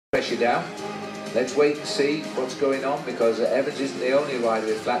pressure down. Let's wait and see what's going on, because Evans isn't the only rider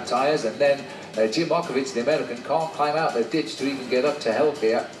with flat tyres. And then Jim Ochowicz, the American, can't climb out the ditch to even get up to help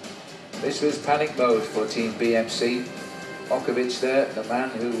here. This was panic mode for Team BMC. Ochowicz there, the man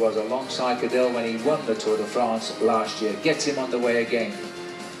who was alongside Cadell when he won the Tour de France last year, gets him on the way again.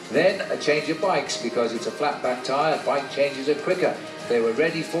 Then a change of bikes, because it's a flat back tyre, bike changes are quicker. They were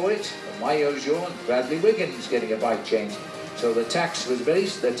ready for it. Mayo Jean, Bradley Wiggins getting a bike change. So the Tacks were very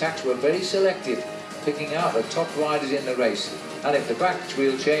selective, picking out the top riders in the race. And if the back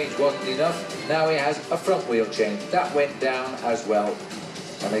wheel change wasn't enough, now he has a front wheel change. That went down as well.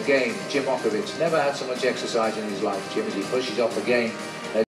 And again, Jim Ochowicz never had so much exercise in his life, Jim, as he pushes off again.